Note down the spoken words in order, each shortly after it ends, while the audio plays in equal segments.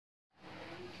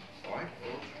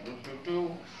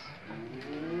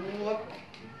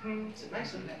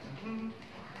Nice and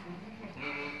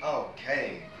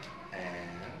okay.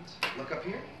 And look up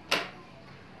here.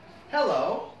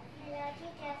 Hello. Hello,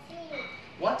 Teacher C.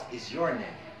 What is your name?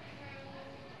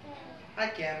 Hi,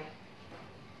 Kim.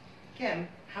 Kim,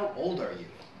 how old are you?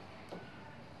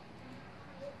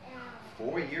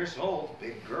 4 years old,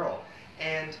 big girl.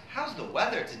 And how's the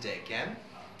weather today, Kim?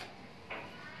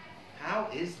 How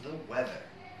is the weather?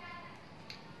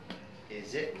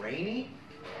 Is it rainy?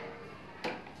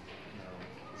 No.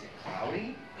 Is it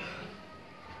cloudy?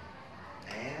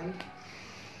 And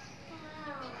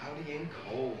cloudy and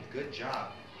cold. Good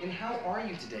job. And how are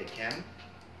you today, Kim?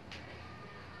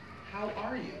 How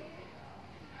are you?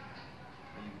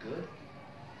 Are you good?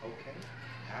 Okay?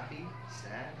 Happy?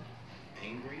 Sad?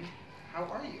 Angry? How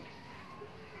are you?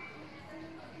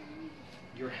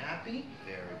 You're happy?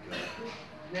 Very good.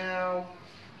 Now,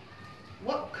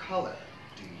 what color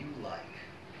do you like?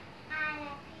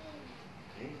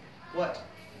 Okay. What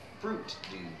fruit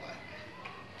do you like?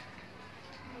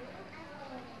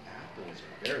 Apples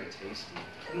are very tasty.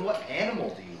 And what animal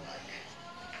do you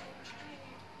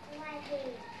like?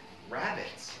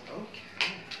 Rabbits.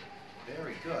 Okay.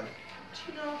 Very good.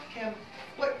 Do you know, Kim,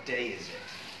 what day is it?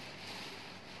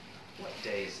 What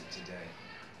day is it today?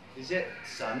 Is it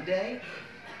Sunday?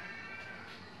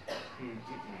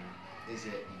 Is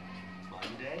it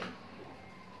Monday?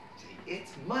 See,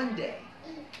 it's Monday.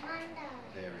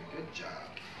 Very good job.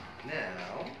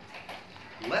 Now,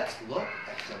 let's look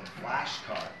at some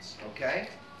flashcards, okay?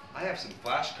 I have some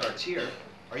flashcards here.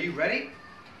 Are you ready?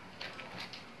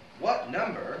 What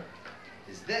number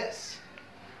is this?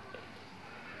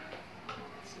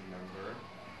 It's the number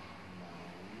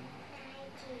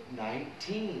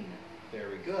 19.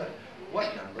 Very good.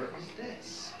 What number is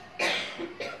this?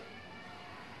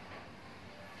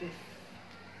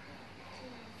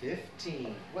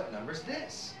 15. What number is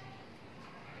this?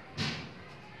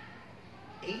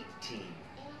 18.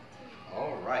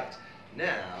 All right.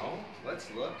 Now,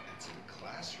 let's look at some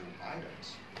classroom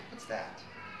items. What's that?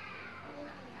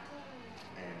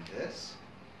 And this?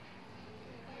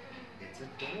 It's a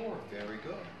door. Very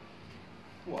good.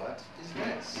 What is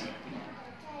this?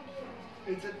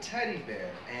 It's a teddy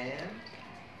bear. And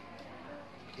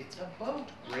it's a boat.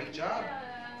 Great job.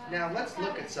 Now let's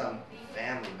look at some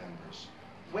family members.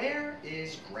 Where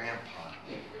is Grandpa?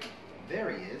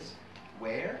 There he is.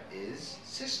 Where is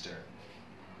Sister?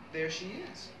 There she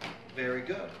is. Very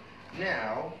good.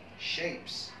 Now,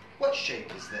 shapes. What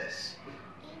shape is this?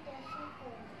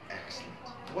 Excellent.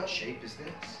 What shape is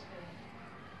this?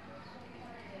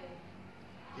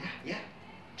 Yeah.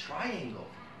 Triangle.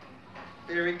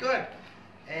 Very good.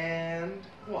 And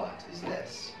what is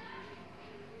this?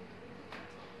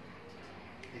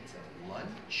 It's a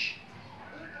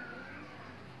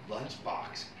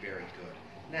lunchbox. Very good.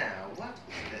 Now, what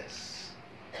is this?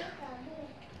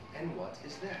 And what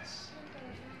is this?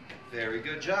 Very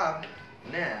good job.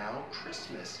 Now,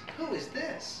 Christmas. Who is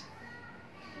this?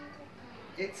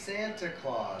 It's Santa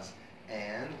Claus.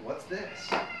 And what's this?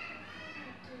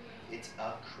 It's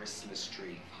a Christmas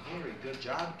tree. Very good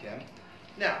job, Kim.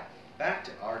 Now, back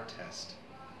to our test.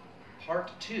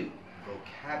 Part 2,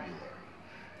 vocabulary.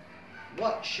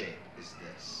 What shape is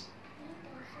this?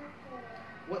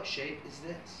 What shape is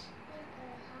this?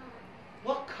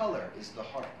 What color is the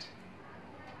heart?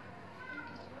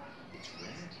 It's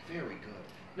red. Very good.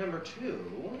 Number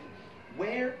 2,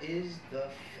 where is the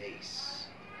face?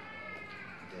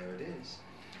 There it is.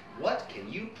 What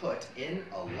can you put in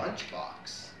a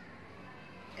lunchbox?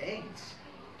 Eggs.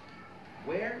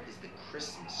 Where is the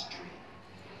Christmas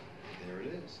tree? There it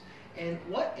is. And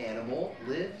what animal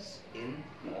lives in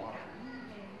water?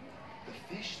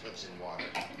 The fish lives in water.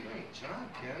 Great job,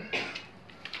 Kim.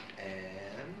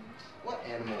 And what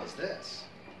animal is this?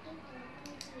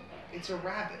 It's a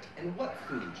rabbit. And what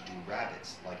food do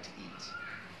rabbits like to eat?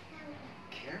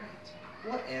 Carrot.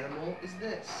 What animal is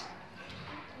this?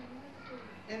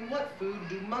 And what food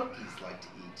do monkeys like to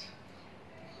eat?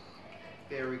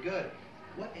 Very good.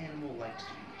 What animal likes to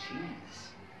eat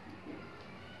cheese?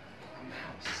 A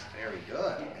mouse. Very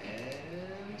good.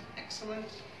 And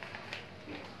excellent.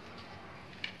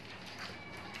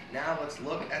 Now let's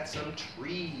look at some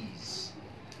trees.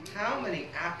 How many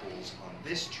apples on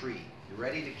this tree? You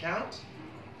ready to count?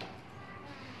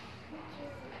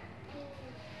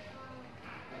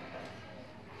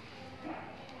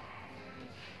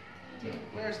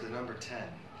 Where's the number 10?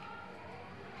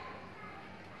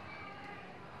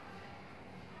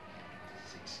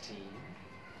 16.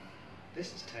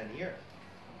 This is 10 here.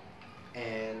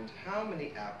 And how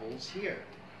many apples here?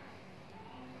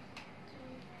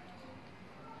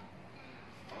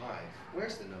 5.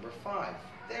 Where's the number 5?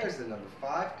 There's the number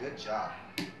 5. Good job.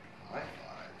 High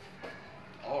five.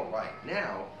 All right,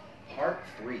 now part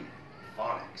 3,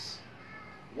 phonics.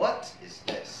 What is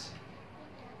this?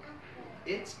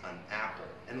 It's an apple.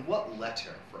 And what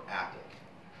letter for apple?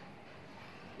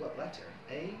 What letter?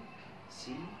 A,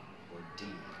 C, or D?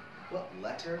 What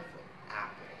letter for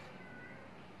apple?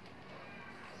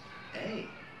 A.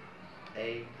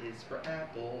 A is for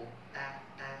apple.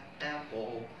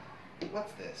 Apple.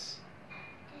 What's this?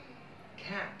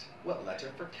 Cat. What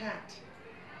letter for cat?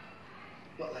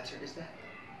 What letter is that?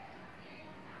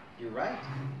 You're right.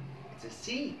 It's a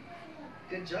C.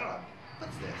 Good job.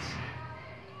 What's this?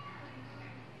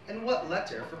 And what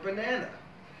letter for banana?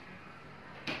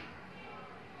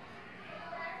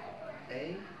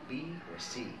 A, B, or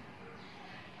C?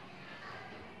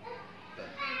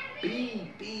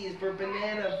 B. B is for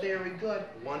banana. Very good.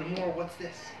 One more. What's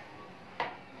this?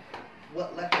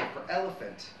 What letter for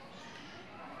elephant?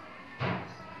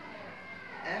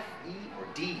 F, E, or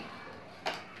D?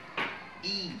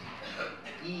 E.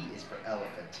 E is for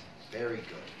elephant. Very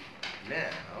good.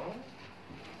 Now,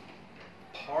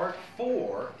 part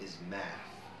 4 is math.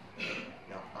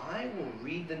 Now, I will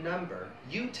read the number.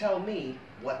 You tell me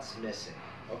what's missing.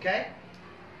 Okay?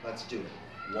 Let's do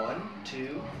it. 1,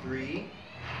 2, 3,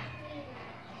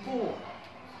 4,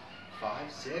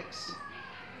 5, 6,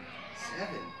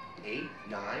 7, 8,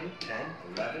 9, 10,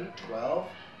 11, 12,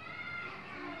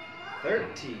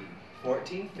 13,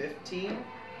 14, 15,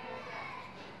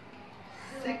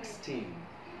 16,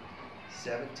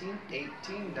 17,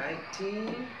 18,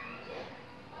 19,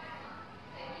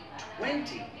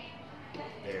 20.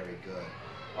 Very good.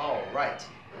 All right.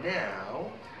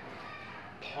 Now,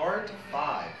 part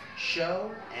 5,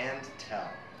 show and tell.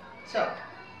 So,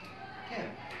 Ken,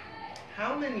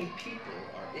 how many people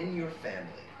are in your family?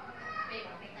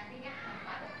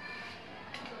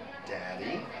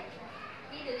 Daddy,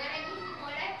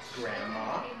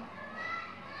 Grandma,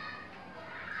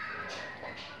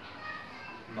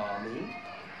 Mommy,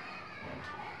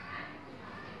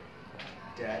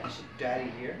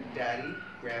 Daddy here, Daddy,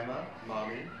 Grandma,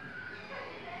 Mommy,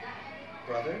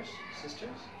 brothers, sisters,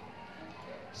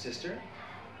 sister,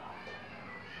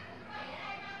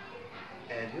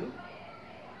 and who?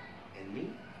 And me.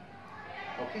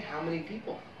 Okay, how many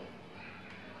people?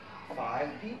 5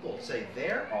 people. Say,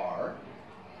 there are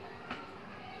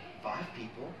 5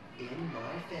 people in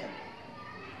my family.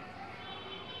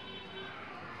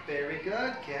 Very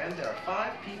good, Ken. There are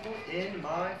 5 people in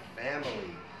my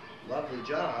family. Lovely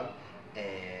job.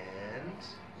 And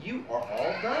you are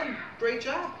all done. Great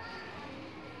job.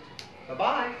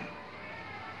 Bye-bye.